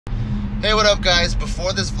Hey, what up guys?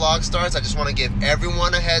 Before this vlog starts, I just want to give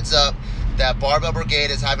everyone a heads up that Barbell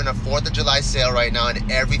Brigade is having a 4th of July sale right now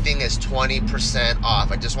and everything is 20%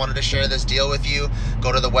 off. I just wanted to share this deal with you.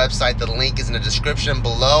 Go to the website, the link is in the description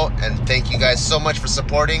below, and thank you guys so much for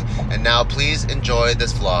supporting. And now please enjoy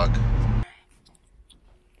this vlog.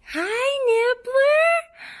 Hi, Nibbler.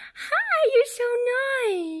 Hi, you're so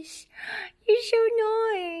nice. You're so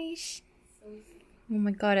nice. Oh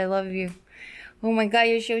my god, I love you. Oh my god,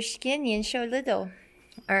 you're so skinny and so little.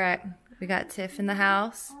 Alright, we got Tiff in the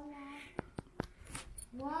house.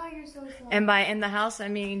 Wow, you're so slow. And by in the house, I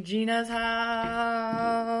mean Gina's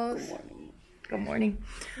house. Good morning.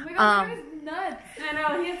 Oh my god, that is nuts. I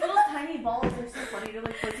know, he has little tiny balls. They're so funny. They're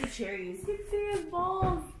like fuzzy cherries. You can see his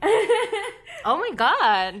balls. Oh my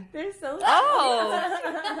god. They're so small.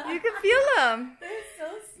 Oh, you can feel them. They're so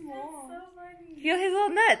small. It's so funny. Feel his little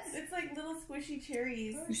nuts. It's like little squishy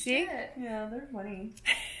cherries. You see? Yeah, they're funny.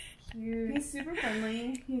 He's super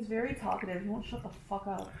friendly. He's very talkative. He won't shut the fuck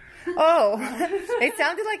up. Oh, it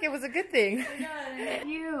sounded like it was a good thing.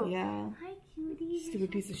 You. Yeah. Hi, cutie. Stupid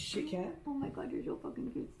piece of shit cat. Oh my god, you're so fucking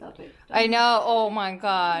cute. Stop it. I know. Oh my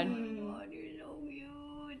god. Oh, you're so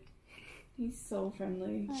cute. He's so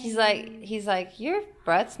friendly. He's like, your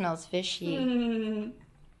breath smells fishy.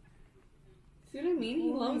 See what I mean? He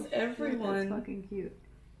loves everyone. That's fucking cute.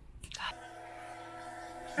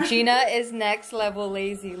 Gina is next level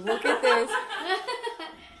lazy. Look at this.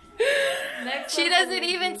 She doesn't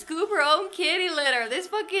even scoop her own kitty litter. This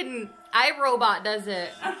fucking iRobot does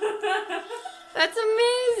it. That's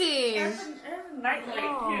amazing. And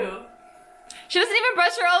nightlight too. She doesn't even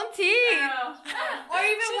brush her own teeth. No. Or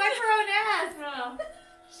even wipe her own ass. No.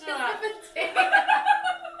 Shut up.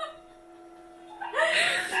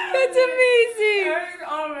 That's amazing. You're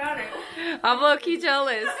automatic. I'm low-key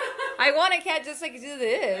jealous. I want a cat just so I can do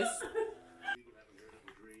this.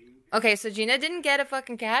 Okay, so Gina didn't get a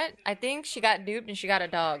fucking cat. I think she got duped and she got a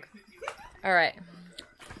dog. Alright.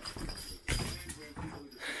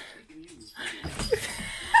 Good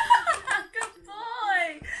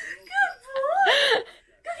boy. Good boy.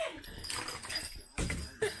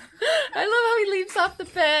 I love how he leaps off the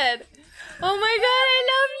bed. Oh my god, I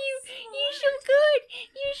love you. You're so good.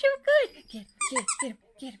 You're so good.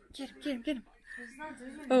 Get him.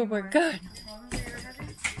 Oh my god.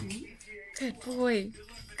 Good boy.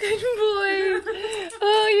 Good boy.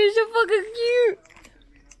 Oh, you're so fucking cute.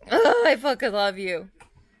 Oh, I fucking love you.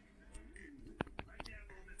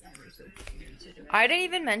 I didn't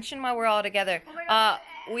even mention why we're all together.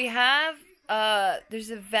 We have, there's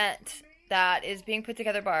an event that is being put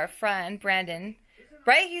together by our friend, Brandon.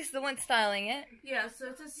 Right? He's the one styling it. Yeah, so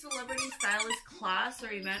it's a celebrity stylist class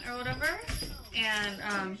or event or whatever.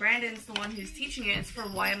 And Brandon's the one who's teaching it. It's for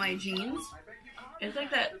YMI jeans. It's like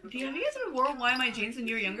that. Have you guys ever wore YMI jeans when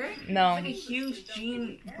you were younger? No. It's like a huge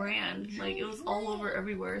jean brand. Like it was all over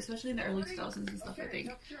everywhere, especially in the early 2000s and stuff, I think.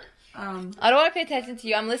 I don't want to pay attention to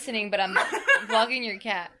you. I'm listening, but I'm vlogging your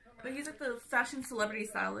cat. But he's like the fashion celebrity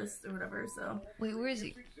stylist or whatever, so. Wait, where is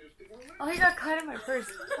he? Oh, he got cut in my purse.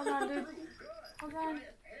 Hold on, dude. Hold on.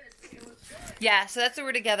 Yeah, so that's why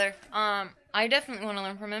we're together. I definitely want to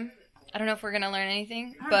learn from him. I don't know if we're gonna learn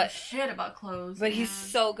anything, I don't know but shit about clothes. but he's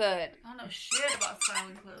so good. I don't know shit about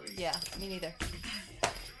styling clothes. Yeah, me neither.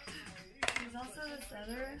 There's also this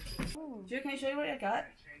other. Jill, can I show you what I got?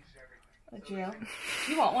 Jill,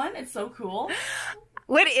 you want one? It's so cool.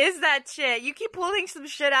 What is that shit? You keep pulling some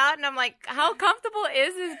shit out, and I'm like, how comfortable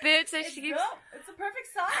is this bitch that she keeps? It's a perfect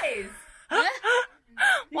size.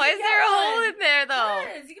 Why is there a hole in there though?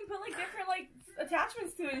 Yes, you can put like different like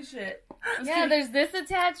attachments to it and shit. Yeah, there's this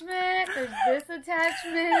attachment, there's this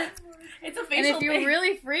attachment. It's a facial And if you're thing.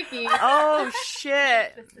 really freaky, Oh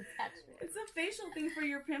shit! It's a facial thing for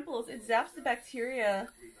your pimples. It zaps the bacteria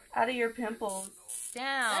out of your pimples.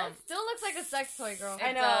 Damn. It still looks like a sex toy, girl.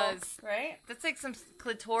 I know, does. right? That's like some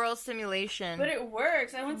clitoral stimulation. But it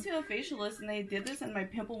works. I went to a facialist and they did this and my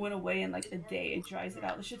pimple went away in like a day. It dries it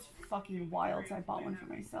out. This shit's fucking wild, so I bought one for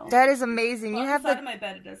myself. That is amazing. You have the the. of my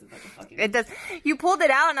bed. It does it like a fucking. It does. You pulled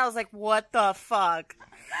it out, and I was like, "What the fuck?"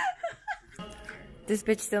 This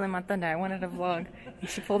bitch stealing my thunder. I wanted to vlog.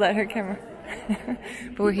 She pulled out her camera.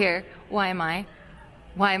 But we're here. Why am I?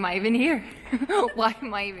 Why am I even here? Why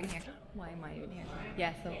am I even here? Why am I even here?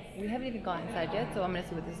 Yeah, so we haven't even gone inside yet, so I'm gonna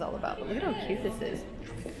see what this is all about. But look at how cute this is.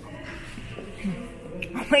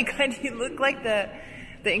 Oh my god, you look like the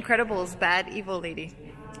Incredibles bad evil lady.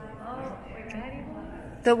 Oh, bad evil?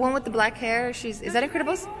 The one with the black hair. Is that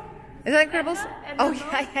Incredibles? Is that Incredibles? Oh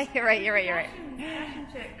yeah, you're right. Fashion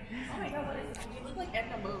chick. Oh my god, what is it? You look like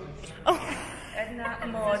Edna Mode. Oh. Edna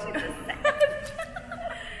Mode.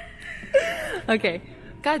 Okay,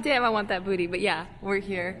 God damn, I want that booty. But yeah, we're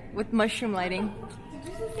here with mushroom lighting.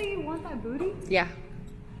 Did you just say you want that booty? Yeah.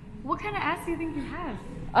 What kind of ass do you think you have?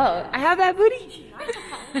 Oh, I have that booty?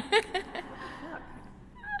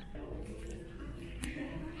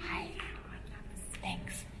 Hi.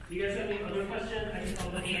 Thanks. Do you guys have any other questions?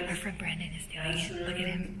 Okay, our friend Brandon is doing it. Look at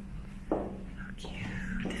him. Oh,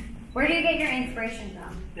 cute. Where do you get your inspiration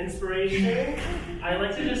from? Inspiration? I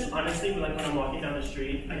like to just, honestly, like when I'm walking down the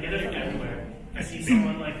street, I get it from everywhere. I see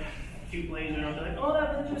someone like, cute blazer, and I'll be like, oh,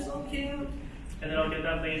 that blazer's so cute. And then I'll get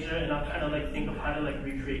that blazer, and I'll kind of like think of how to like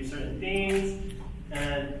recreate certain things.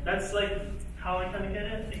 And that's like how I kind of get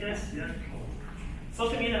it, I guess. Yeah.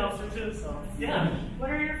 Social media helps me too, so yeah. What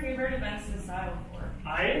are your favorite events in style for?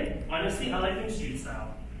 Honestly, I like doing street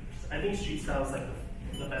style. I think street style is like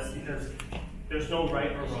the best because there's no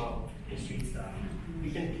right or wrong in street style. You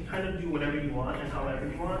can kind of do whatever you want and however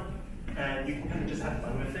you want, and you can kind of just have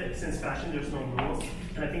fun with it. Since fashion, there's no rules,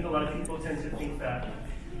 and I think a lot of people tend to think that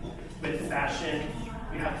with fashion,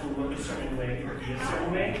 you have to look a certain way or be a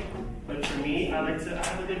certain way. But for me, I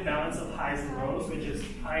have a good balance of highs and lows, which is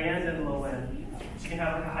high end and low end. So you can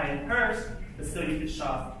have like a high end purse, but still you can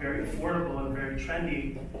shop very affordable and very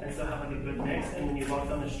trendy, and still have like a good mix. And when you walk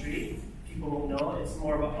down the street, people will know. It's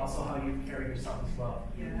more about also how you carry yourself as well.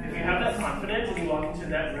 Yeah. If you have that confidence and you walk into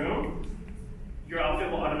that room, your outfit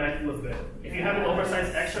will automatically look good. If you have an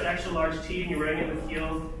oversized extra large tee and you're wearing it with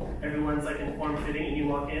heels, everyone's like in form fitting, and you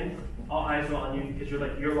walk in, all eyes are on you because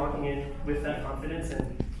you're walking in with that confidence,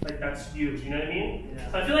 and like that's you. You know what I mean?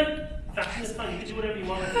 Yeah. So I feel like fashion is fun. You can do whatever you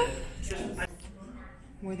want with it.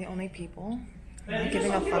 We're the only people not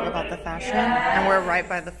giving a fuck about the fashion, and we're right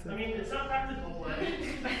by the food. I mean, it's not practical,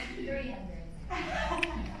 but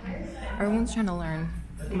everyone's trying to learn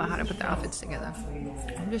about how to put their outfits together.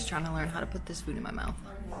 I'm just trying to learn how to put this food in my mouth.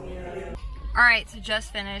 Alright, so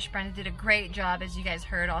just finished. Brandon did a great job, as you guys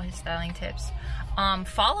heard all his styling tips.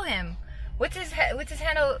 Follow him. What's his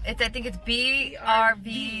handle? I think it's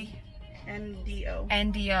BRV NDO.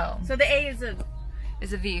 NDO. So the A is a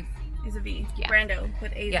V. Is a V. Yeah. Brando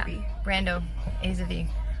with A is a V. Brando, A is a V.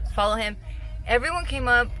 Follow him. Everyone came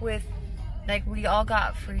up with, like, we all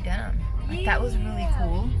got free denim. Like, that was really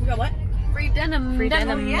cool. We got what? Free denim. Free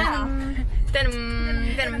denim. Yeah.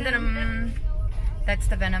 Denim. That's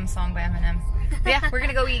the Venom song by Eminem. But yeah, we're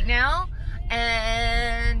gonna go eat now,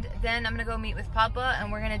 and then I'm gonna go meet with Papa,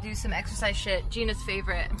 and we're gonna do some exercise shit. Gina's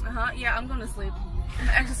favorite. Yeah, I'm going to sleep. I'm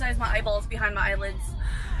gonna exercise my eyeballs behind my eyelids.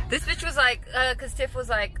 This bitch was like, cause Tiff was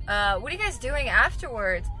like, what are you guys doing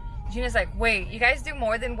afterwards? Gina's like, wait, you guys do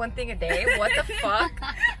more than one thing a day? What the fuck?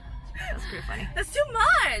 That's pretty funny. That's too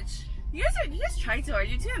much. You guys try too hard.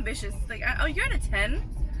 You're too ambitious. Like, oh, you're at a 10.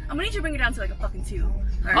 I'm gonna need you to bring it down to like a fucking 2.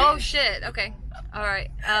 Right? Oh shit. Okay. All right.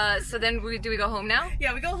 So then do we go home now?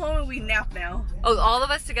 Yeah, we go home and we nap now. Oh, all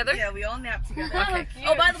of us together? Yeah, we all nap together. Okay.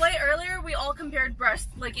 Oh, by the way, earlier we all compared breasts.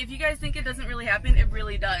 Like, if you guys think it doesn't really happen, it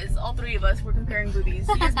really does. All 3 of us were comparing boobies.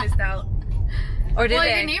 You guys missed out. Or did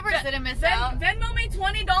they? Your neighbors didn't miss out. Venmo me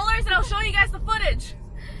 $20 and I'll show you guys the footage.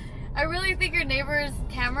 I really think your neighbor's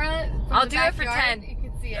camera. I'll do it for 10. You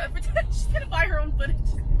can see it. She's gonna buy her own footage.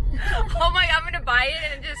 Oh my, I'm gonna buy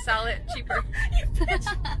it and just sell it cheaper. You bitch.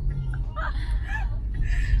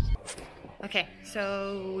 Okay,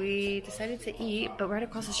 so we decided to eat, but right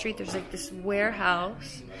across the street there's like this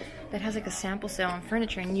warehouse that has like a sample sale on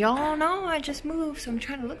furniture, and y'all know I just moved, so I'm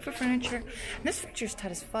trying to look for furniture. And this furniture's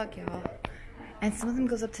tight as fuck, y'all. And some of them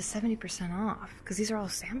goes up to 70% off, because these are all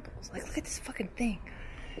samples. Like, look at this fucking thing.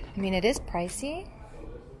 I mean, it is pricey,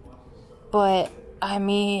 but I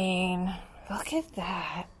mean, look at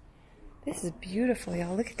that. This is beautiful,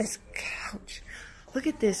 y'all. Look at this couch. Look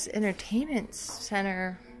at this entertainment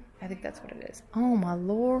center. I think that's what it is. Oh my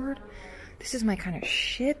lord. This is my kind of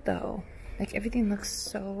shit though. Like, everything looks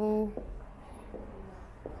so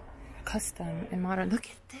custom and modern. Look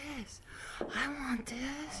at this. I want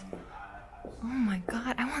this. Oh my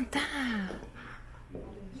god, I want that. You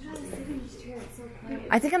gotta sit in this chair. It's so quiet.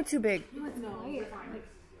 I think I'm too big. No, it's not.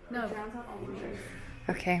 No. Drowns out all the noise.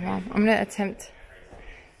 Okay, Mom. I'm gonna attempt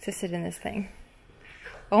to sit in this thing.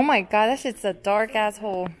 Oh my god, that shit's a dark ass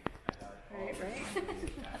hole. Right?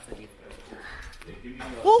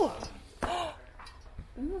 Oh!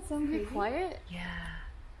 Doesn't that sound pretty quiet? Yeah.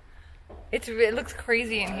 It looks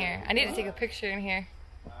crazy in here. I need to take a picture in here.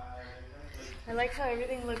 I like how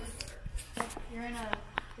everything looks like you're in a.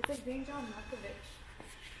 It's like being John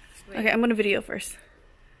Malkovich. Okay, I'm gonna video first.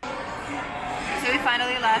 So we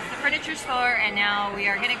finally left the furniture store, and now we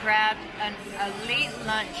are gonna grab a late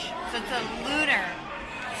lunch. So it's a lunar.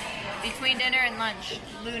 Between dinner and lunch,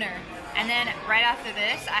 lunar. And then right after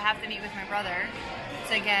this, I have to meet with my brother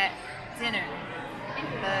to get dinner.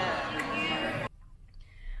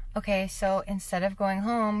 Okay, so instead of going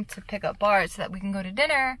home to pick up Bart so that we can go to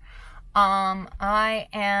dinner, I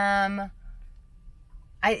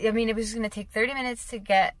mean, it was going to take 30 minutes to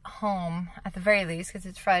get home at the very least because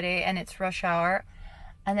it's Friday and it's rush hour.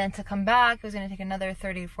 And then to come back, it was going to take another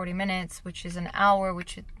 30 to 40 minutes, which is an hour,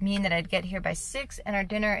 which would mean that I'd get here by 6, and our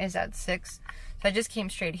dinner is at 6. So I just came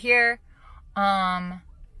straight here. And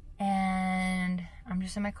I'm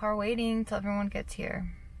just in my car waiting till everyone gets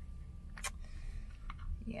here.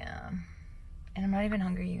 Yeah. And I'm not even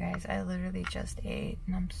hungry, you guys. I literally just ate,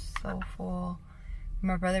 and I'm so full.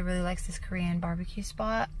 My brother really likes this Korean barbecue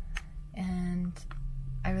spot, and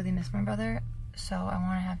I really miss my brother. So I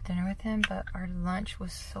want to have dinner with him, but our lunch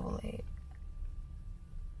was so late.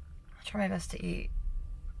 I'll try my best to eat.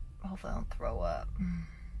 Hopefully I don't throw up.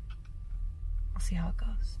 We'll see how it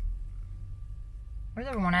goes. Where's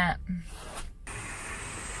everyone at?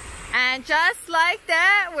 And just like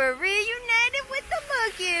that, we're reunited with the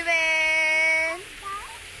monkey man.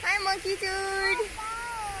 Hi, monkey dude.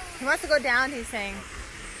 He wants to go down, he's saying.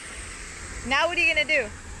 Now what are you gonna do?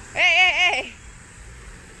 Hey, hey, hey!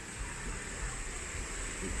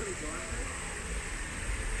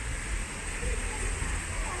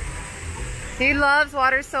 He loves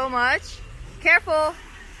water so much. Careful.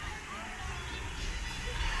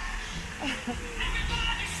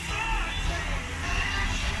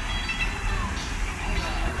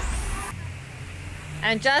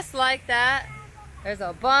 And just like that, there's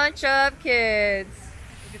a bunch of kids.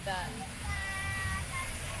 Look at that.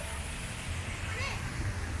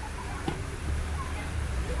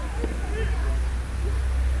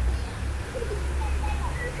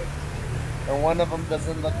 And one of them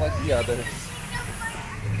doesn't look like the others.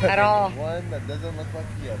 At all. One that doesn't look like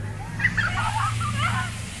the other.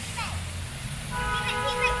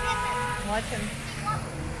 Watch him.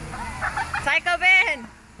 Psycho Ben!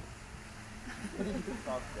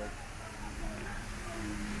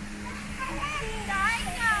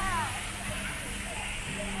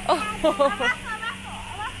 Oh.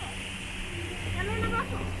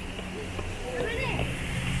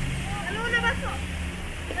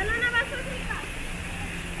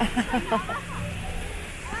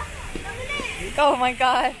 Oh my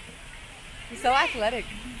god. He's so athletic.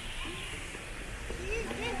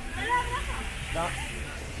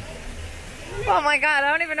 Oh my god,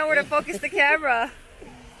 I don't even know where to focus the camera.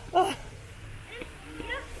 Oh.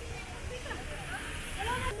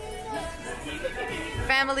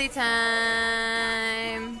 Family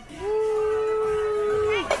time.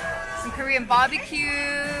 Woo. Some Korean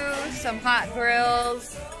barbecue, some hot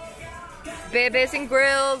grills, babies and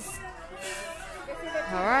grills.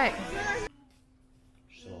 All right.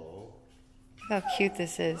 Look how cute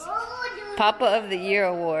this is. Papa of the Year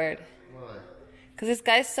award. Because this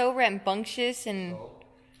guy's so rambunctious and...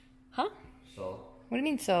 Huh? So? What do you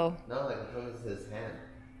mean so? No, like it comes his hand.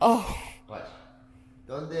 Oh. Watch.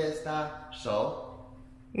 ¿Dónde está so?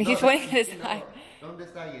 He's pointing at his eye. ¿Dónde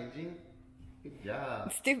está 眼睛? Good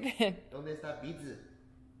job. Stupid. ¿Dónde está 鼻子?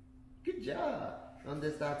 Good job.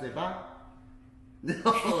 ¿Dónde está 嘴巴? No,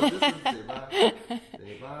 this is 嘴巴.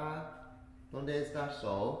 嘴巴. ¿Dónde está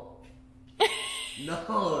手? No,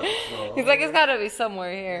 so. He's like, it's gotta be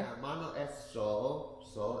somewhere here. Yeah, mano es so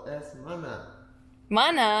es mana.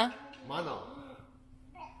 Mana? Mano.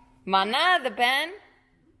 Mana, the band?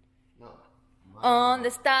 No. ¿Dónde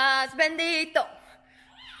estás, bendito?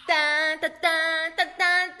 Tan, tan, tan, tan,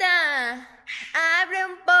 tan, tan. Abre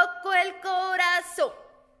un poco el corazón.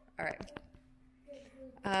 Alright.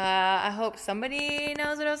 I hope somebody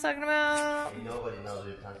knows what I was talking about. Nobody knows what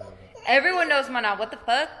you're talking about. Everyone knows Mana. What the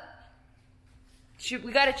fuck? Shoot,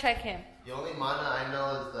 we gotta check him. The only mana I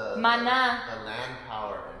know is the Mana. the land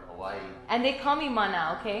power in Hawaii. And they call me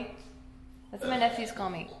Mana, okay? That's what my nephews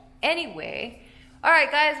call me. Anyway,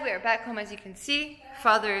 alright guys, we are back home as you can see.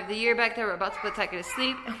 Father of the Year back there. We're about to put Tiger to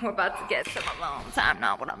sleep. And we're about to get some alone time,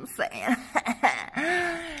 not what I'm saying.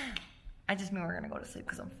 I just mean we're gonna go to sleep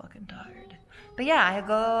because I'm fucking tired. But yeah,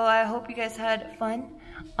 I hope you guys had fun.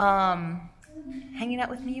 Hanging out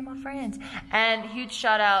with me and my friends. And huge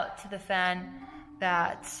shout out to the fan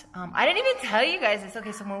that, I didn't even tell you guys this.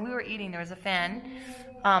 Okay, so when we were eating, there was a fan.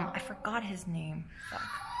 I forgot his name. Fuck.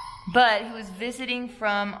 But he was visiting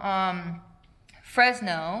from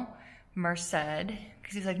Fresno, Merced.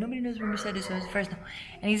 Because he's like, nobody knows where Merced is, so it's Fresno.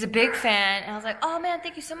 And he's a big fan. And I was like, oh man,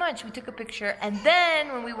 thank you so much. We took a picture. And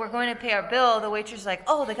then when we were going to pay our bill, the waitress was like,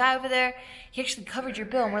 oh, the guy over there, he actually covered your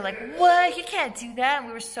bill. And we're like, what? You can't do that. And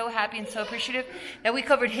we were so happy and so appreciative that we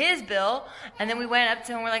covered his bill. And then we went up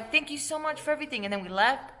to him and we're like, thank you so much for everything. And then we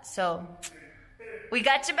left. So We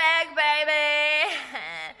got your bag, baby.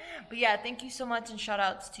 But yeah, thank you so much and shout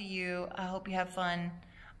outs to you. I hope you have fun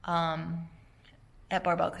at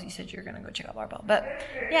Barbell because you said you're gonna go check out Barbell. But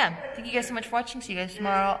yeah, thank you guys so much for watching. See you guys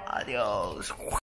tomorrow. Adios.